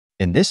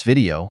In this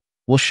video,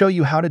 we'll show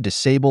you how to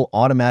disable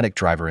automatic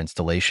driver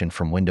installation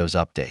from Windows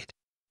Update.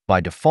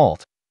 By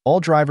default, all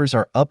drivers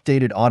are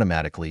updated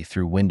automatically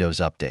through Windows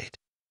Update.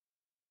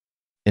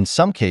 In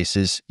some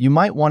cases, you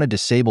might want to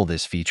disable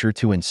this feature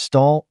to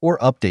install or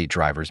update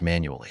drivers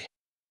manually.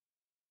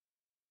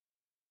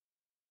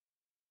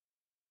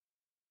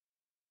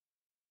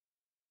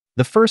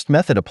 The first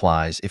method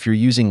applies if you're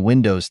using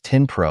Windows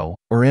 10 Pro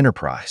or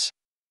Enterprise.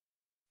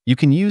 You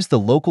can use the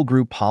Local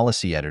Group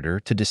Policy Editor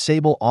to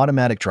disable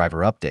automatic driver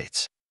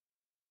updates.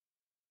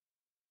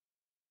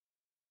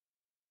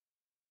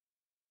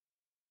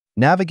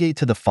 Navigate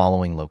to the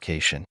following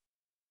location.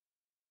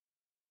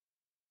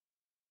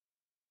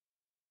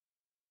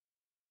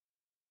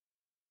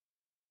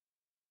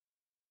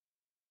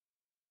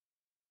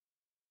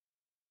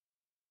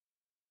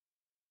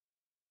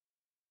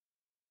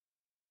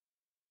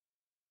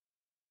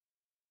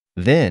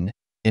 Then,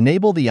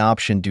 enable the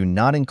option Do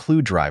Not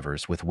Include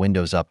Drivers with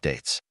Windows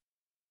Updates.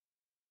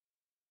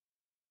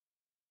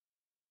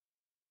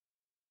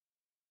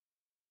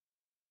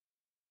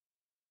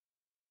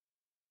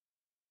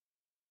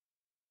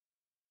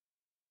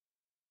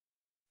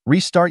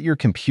 Restart your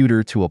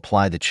computer to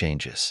apply the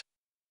changes.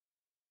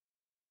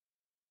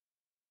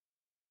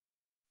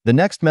 The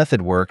next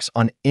method works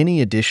on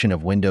any edition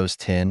of Windows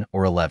 10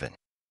 or 11.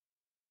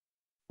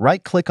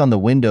 Right-click on the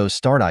Windows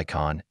Start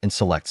icon and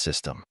select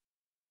System.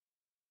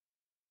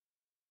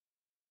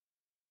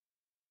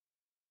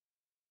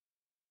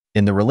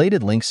 In the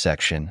Related Links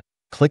section,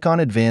 click on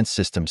Advanced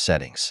System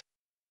Settings.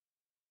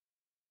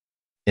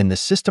 In the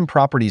System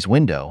Properties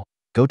window,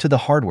 go to the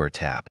Hardware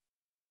tab.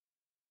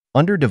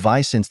 Under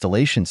Device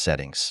Installation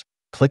Settings,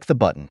 click the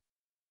button.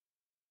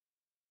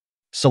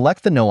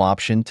 Select the No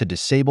option to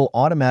disable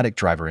automatic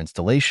driver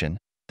installation,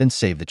 then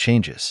save the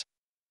changes.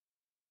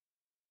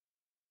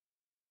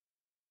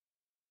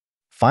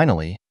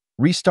 Finally,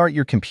 restart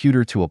your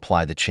computer to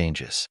apply the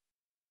changes.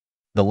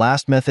 The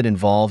last method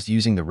involves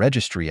using the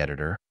Registry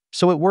Editor,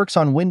 so it works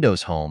on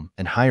Windows Home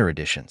and higher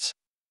editions.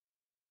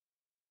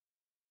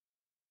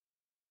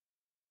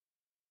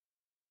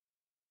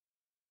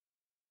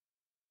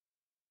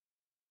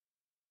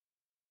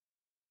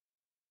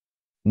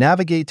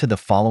 Navigate to the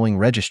following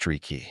registry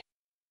key.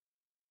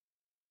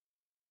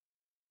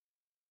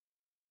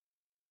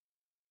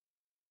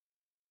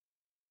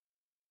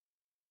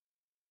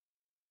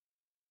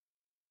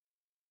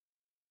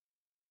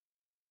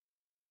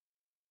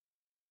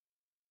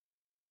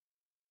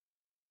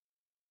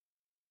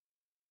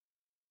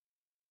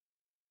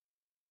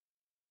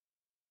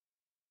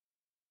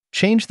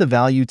 Change the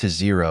value to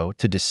 0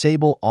 to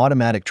disable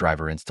automatic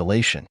driver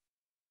installation.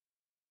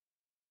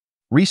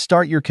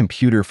 Restart your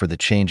computer for the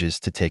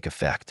changes to take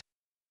effect.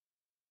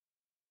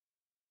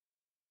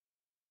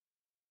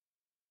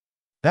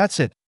 That's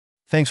it.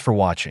 Thanks for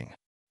watching.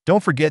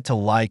 Don't forget to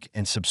like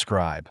and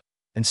subscribe,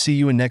 and see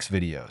you in next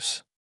videos.